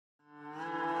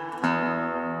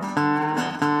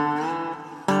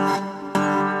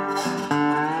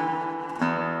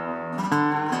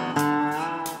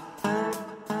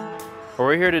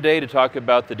here today to talk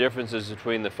about the differences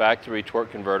between the factory torque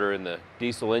converter in the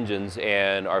diesel engines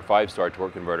and our 5-star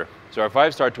torque converter. So our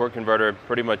 5-star torque converter,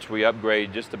 pretty much we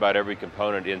upgrade just about every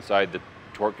component inside the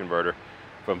torque converter,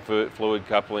 from fluid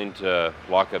coupling to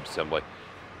lockup assembly.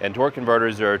 And torque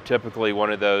converters are typically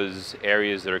one of those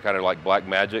areas that are kind of like black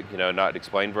magic, you know, not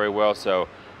explained very well. So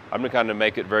I'm going to kind of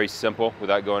make it very simple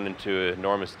without going into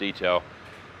enormous detail,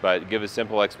 but give a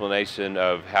simple explanation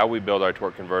of how we build our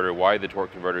torque converter, why the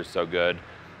torque converter is so good,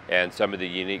 and some of the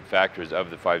unique factors of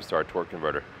the 5-star torque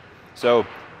converter. So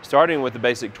starting with the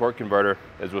basic torque converter,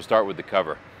 is we'll start with the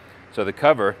cover. So the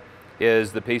cover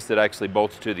is the piece that actually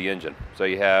bolts to the engine. So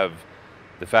you have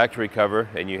the factory cover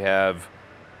and you have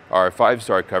our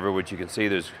 5-star cover, which you can see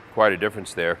there's quite a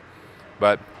difference there.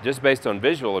 But just based on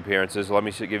visual appearances, let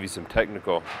me give you some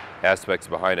technical aspects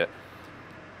behind it.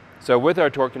 So with our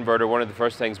torque converter, one of the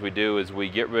first things we do is we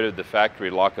get rid of the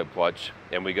factory lockup clutch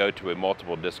and we go to a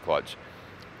multiple disc clutch.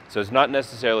 So it's not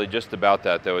necessarily just about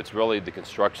that though, it's really the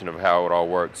construction of how it all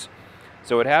works.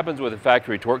 So what happens with a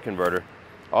factory torque converter,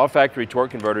 all factory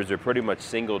torque converters are pretty much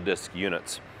single disc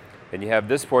units. And you have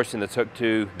this portion that's hooked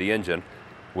to the engine,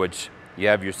 which you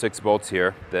have your 6 bolts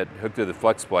here that hook to the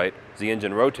flex plate. As the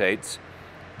engine rotates,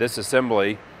 this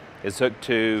assembly is hooked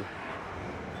to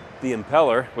the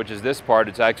impeller, which is this part.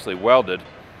 It's actually welded,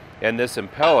 and this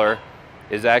impeller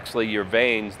is actually your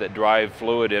vanes that drive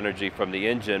fluid energy from the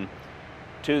engine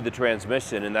to the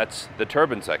transmission, and that's the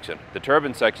turbine section. The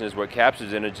turbine section is what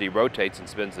captures energy, rotates, and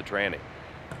spins the tranny.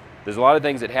 There's a lot of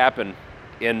things that happen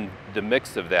in the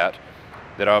mix of that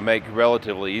I'll make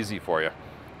relatively easy for you.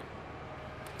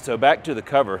 So back to the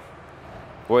cover.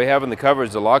 What we have in the cover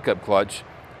is the lockup clutch.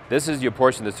 This is your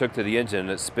portion that's hooked to the engine and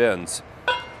it spins.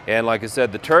 And like I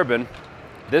said, the turbine,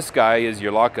 this guy is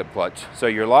your lockup clutch. So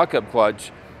your lockup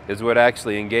clutch is what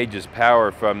actually engages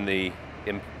power from the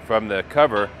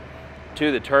cover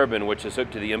to the turbine, which is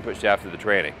hooked to the input shaft of the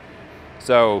tranny.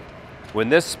 So when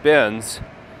this spins,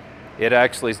 it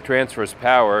actually transfers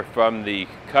power from the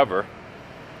cover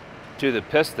to the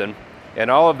piston, and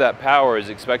all of that power is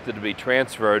expected to be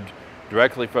transferred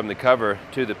directly from the cover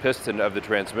to the piston of the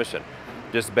transmission,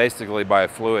 just basically by a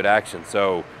fluid action.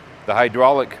 So the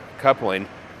hydraulic coupling,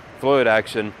 fluid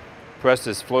action,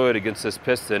 presses fluid against this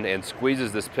piston and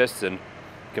squeezes this piston,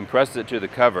 compresses it to the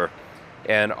cover,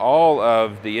 and all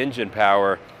of the engine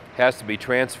power has to be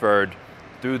transferred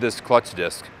through this clutch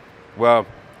disc. Well,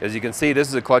 as you can see, this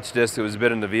is a clutch disc that was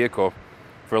been in the vehicle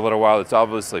for a little while. It's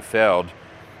obviously failed.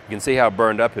 You can see how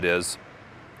burned up it is.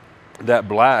 That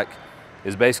black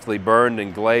is basically burned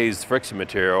and glazed friction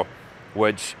material,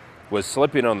 which was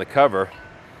slipping on the cover.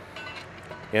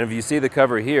 And if you see the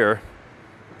cover here,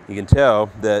 you can tell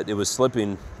that it was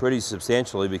slipping pretty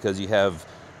substantially because you have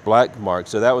black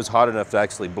marks. So that was hot enough to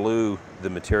actually blue the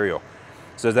material.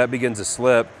 So as that begins to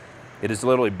slip, it just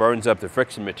literally burns up the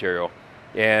friction material.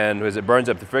 And as it burns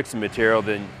up the friction material,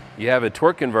 then you have a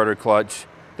torque converter clutch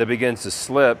that begins to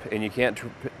slip and you can't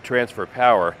transfer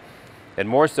power. And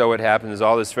more so what happens is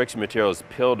all this friction material is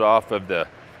peeled off of the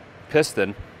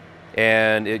piston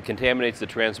and it contaminates the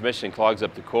transmission, clogs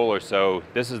up the cooler. So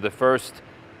this is the first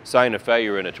sign of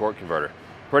failure in a torque converter.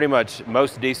 Pretty much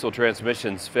most diesel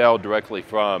transmissions fail directly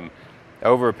from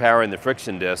overpowering the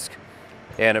friction disc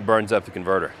and it burns up the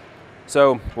converter.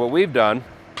 So what we've done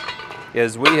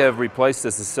is we have replaced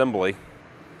this assembly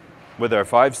with our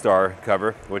 5-star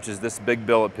cover, which is this big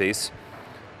billet piece.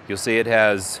 You'll see it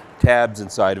has tabs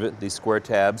inside of it, these square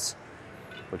tabs,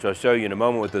 which I'll show you in a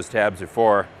moment what those tabs are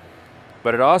for.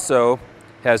 But it also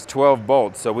has 12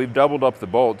 bolts, so we've doubled up the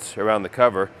bolts around the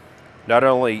cover, not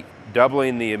only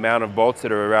doubling the amount of bolts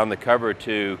that are around the cover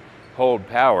to hold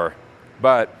power,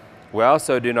 but we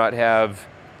also do not have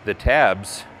the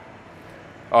tabs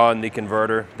on the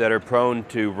converter that are prone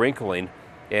to wrinkling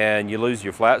and you lose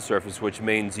your flat surface, which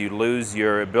means you lose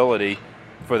your ability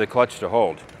for the clutch to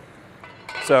hold.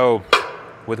 So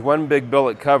with one big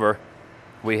billet cover,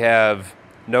 we have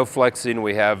no flexing,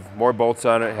 we have more bolts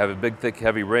on it, have a big, thick,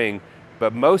 heavy ring,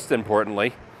 but most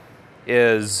importantly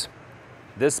is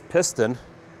this piston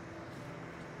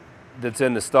that's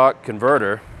in the stock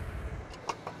converter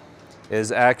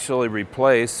is actually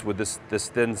replaced with this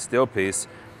thin steel piece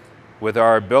with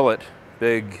our billet,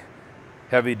 big,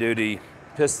 heavy-duty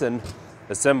piston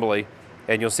assembly,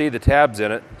 and you'll see the tabs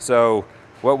in it. So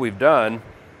what we've done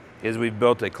is we've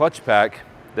built a clutch pack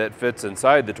that fits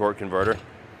inside the torque converter,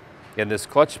 and this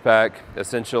clutch pack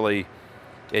essentially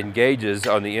engages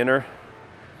on the inner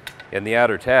and the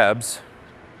outer tabs,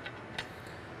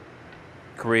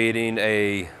 creating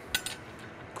a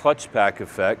clutch pack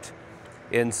effect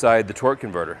inside the torque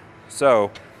converter.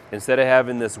 So instead of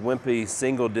having this wimpy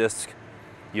single disc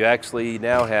you actually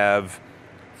now have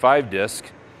 5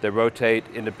 discs that rotate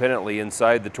independently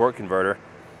inside the torque converter,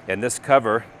 and this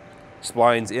cover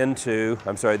splines into,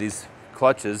 these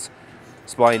clutches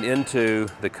spline into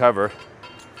the cover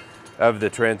of the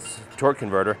torque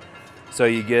converter. So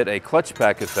you get a clutch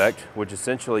pack effect, which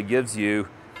essentially gives you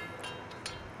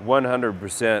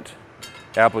 100%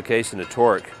 application of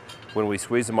torque when we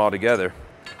squeeze them all together.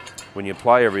 When you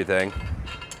apply everything,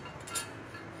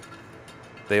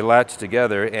 they latch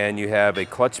together and you have a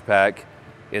clutch pack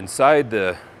inside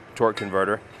the torque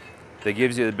converter that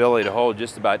gives you the ability to hold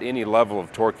just about any level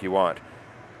of torque you want.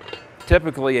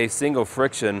 Typically, a single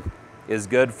friction is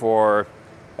good for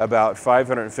about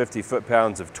 550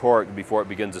 foot-pounds of torque before it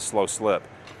begins a slow slip.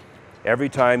 Every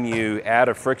time you add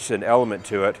a friction element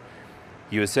to it,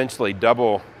 you essentially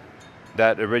double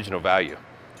that original value,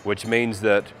 which means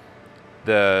that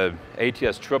the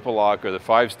ATS TripleLok or the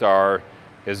 5-star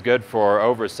is good for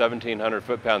over 1,700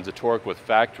 foot-pounds of torque with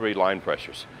factory line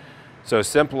pressures. So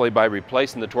simply by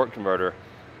replacing the torque converter,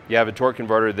 you have a torque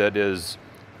converter that is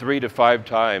 3 to 5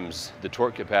 times the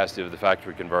torque capacity of the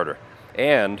factory converter.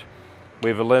 And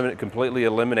we've completely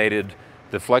eliminated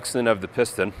the flexing of the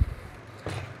piston,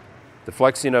 the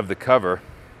flexing of the cover,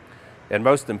 and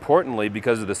most importantly,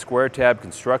 because of the square tab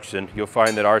construction, you'll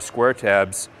find that our square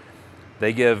tabs,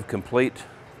 they give complete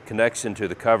connection to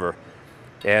the cover.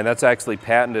 And that's actually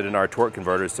patented in our torque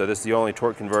converters. So this is the only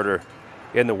torque converter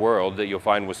in the world that you'll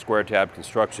find with square tab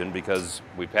construction because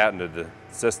we patented the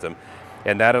system.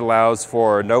 And that allows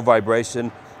for no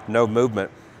vibration, no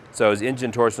movement. So as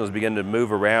engine torsionals begin to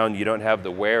move around, you don't have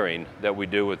the wearing that we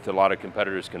do with a lot of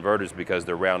competitors' converters because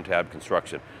they're round tab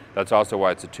construction. That's also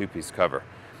why it's a 2-piece cover.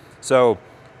 So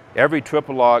every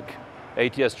TripleLok,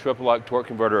 ATS TripleLok torque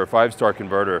converter or 5-star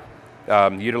converter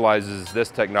utilizes this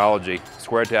technology,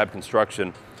 square tab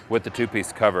construction with the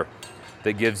 2-piece cover,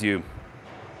 that gives you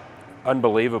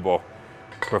unbelievable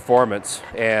performance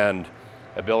and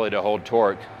ability to hold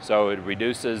torque. So it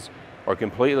reduces or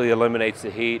completely eliminates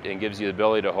the heat and gives you the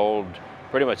ability to hold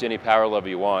pretty much any power level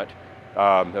you want.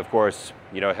 Of course,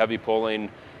 heavy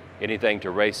pulling, anything to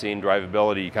racing,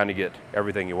 drivability, you kind of get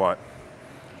everything you want.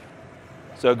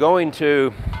 So going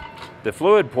to the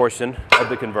fluid portion of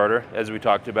the converter, as we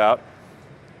talked about,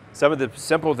 some of the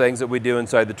simple things that we do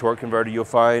inside the torque converter, you'll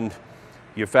find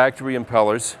your factory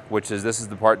impellers, this is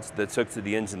the part that hooks to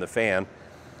the engine, the fan.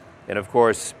 And of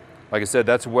course, like I said,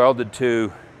 that's welded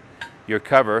to your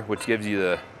cover, which gives you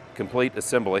the complete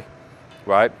assembly,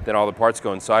 right? Then all the parts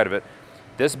go inside of it.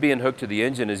 This being hooked to the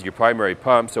engine is your primary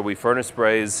pump, so we furnace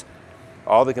sprays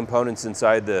all the components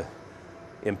inside the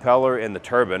impeller and the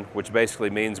turbine, which basically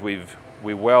means we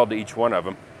weld each one of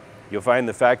them. You'll find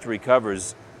the factory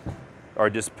covers are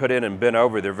just put in and bent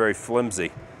over. They're very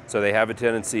flimsy, so they have a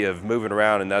tendency of moving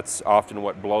around, and that's often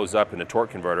what blows up in a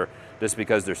torque converter, just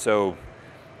because they're so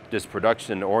just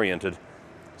production oriented.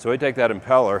 So we take that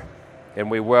impeller and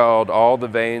we weld all the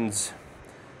vanes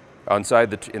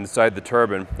inside the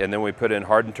turbine, and then we put in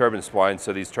hardened turbine splines.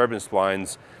 So these turbine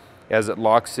splines, as it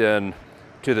locks in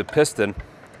to the piston,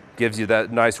 gives you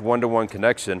that nice 1-to-1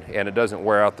 connection, and it doesn't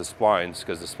wear out the splines,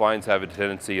 because the splines have a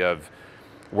tendency of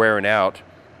wearing out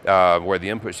where the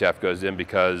input shaft goes in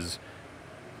because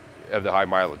of the high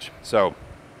mileage. So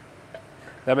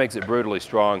that makes it brutally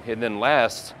strong. And then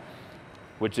last,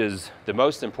 which is the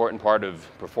most important part of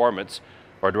performance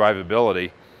or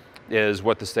drivability, is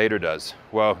what the stator does.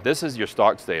 Well, this is your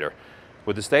stock stator.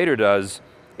 What the stator does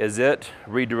is it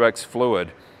redirects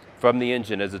fluid from the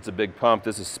engine. As it's a big pump,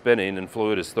 this is spinning and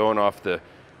fluid is thrown off the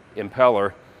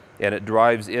impeller and it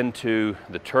drives into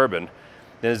the turbine.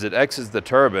 Then as it exits the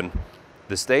turbine,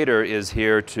 the stator is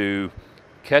here to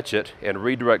catch it and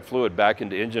redirect fluid back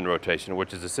into engine rotation,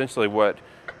 which is essentially what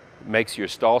makes your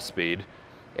stall speed,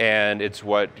 and it's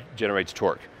what generates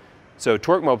torque. So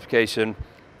torque multiplication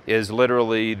is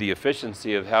literally the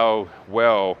efficiency of how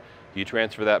well you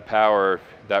transfer that power,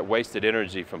 that wasted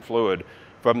energy from fluid,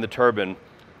 from the turbine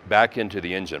back into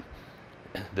the engine.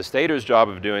 The stator's job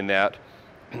of doing that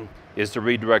is to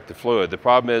redirect the fluid. The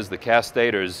problem is the cast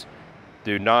stators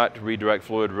do not redirect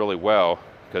fluid really well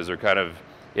because they're kind of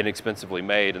inexpensively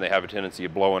made and they have a tendency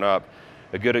of blowing up.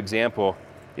 A good example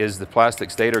is the plastic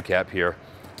stator cap here.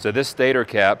 So this stator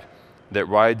cap that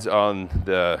rides on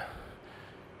the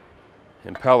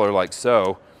impeller like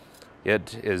so,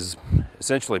 it is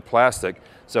essentially plastic,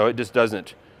 so it just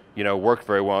doesn't, work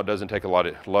very well. It doesn't take a lot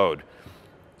of load.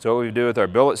 So what we do with our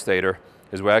billet stator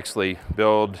is we actually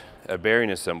build a bearing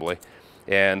assembly,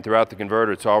 and throughout the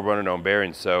converter it's all running on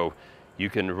bearings, so you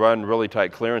can run really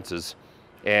tight clearances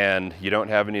and you don't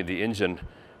have any of the engine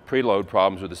preload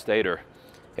problems with the stator.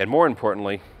 And more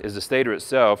importantly is the stator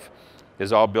itself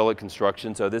is all billet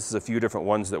construction. So this is a few different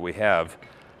ones that we have.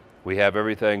 We have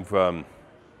everything from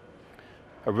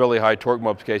a really high torque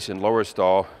multiplication lower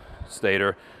stall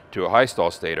stator to a high stall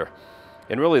stator.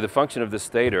 And really the function of this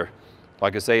stator,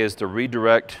 like I say, is to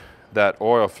redirect that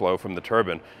oil flow from the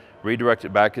turbine, redirect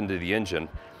it back into the engine,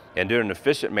 and do it in an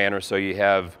efficient manner so you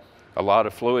have a lot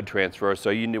of fluid transfer. So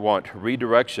you want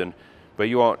redirection, but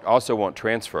you also want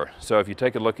transfer. So if you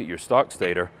take a look at your stock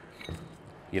stator,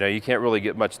 you can't really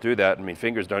get much through that. I mean,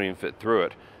 fingers don't even fit through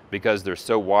it because they're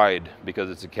so wide because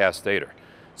it's a cast stator.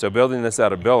 So building this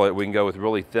out of billet, we can go with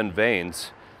really thin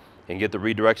vanes and get the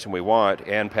redirection we want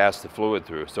and pass the fluid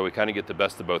through. So we kind of get the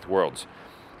best of both worlds.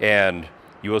 And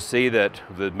you will see that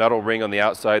the metal ring on the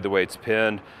outside, the way it's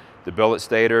pinned, the billet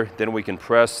stator, then we can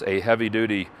press a heavy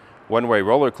duty one-way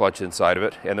roller clutch inside of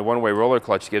it. And the one-way roller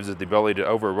clutch gives it the ability to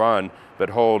overrun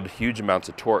but hold huge amounts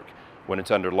of torque when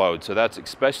it's under load. So that's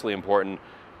especially important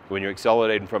when you're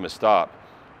accelerating from a stop.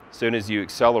 As soon as you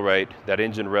accelerate, that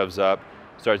engine revs up,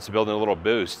 starts building a little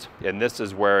boost, and this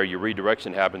is where your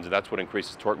redirection happens, and that's what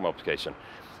increases torque multiplication.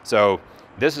 So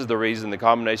this is the reason the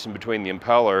combination between the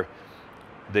impeller,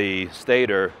 the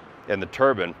stator, and the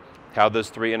turbine, how those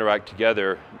three interact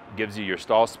together gives you your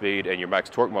stall speed and your max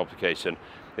torque multiplication,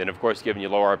 and of course giving you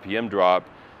low RPM drop.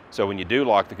 So when you do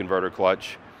lock the converter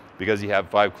clutch, because you have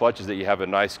 5 clutches, that you have a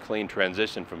nice clean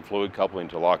transition from fluid coupling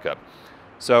to lockup.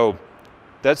 So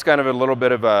that's kind of a little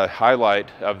bit of a highlight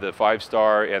of the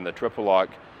 5-star and the TripleLok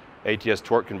ATS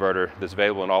torque converter that's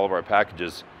available in all of our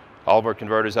packages. All of our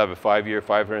converters have a 5-year,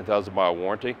 500,000 mile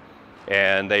warranty,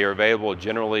 and they are available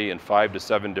generally in 5 to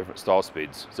 7 different stall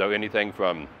speeds. So anything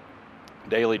from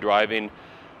daily driving,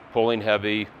 pulling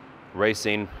heavy,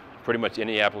 racing, pretty much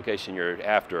any application you're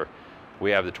after, we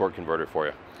have the torque converter for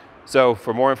you. So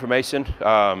for more information,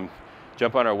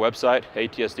 jump on our website,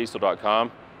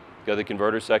 atsdiesel.com. Go to the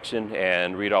converter section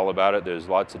and read all about it. There's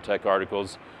lots of tech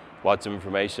articles, lots of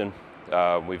information.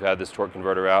 We've had this torque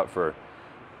converter out for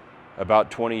about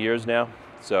 20 years now.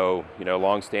 So,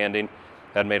 long standing.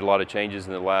 Hadn't made a lot of changes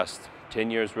in the last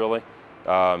 10 years really.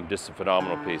 Just a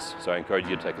phenomenal piece. So I encourage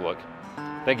you to take a look.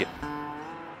 Thank you.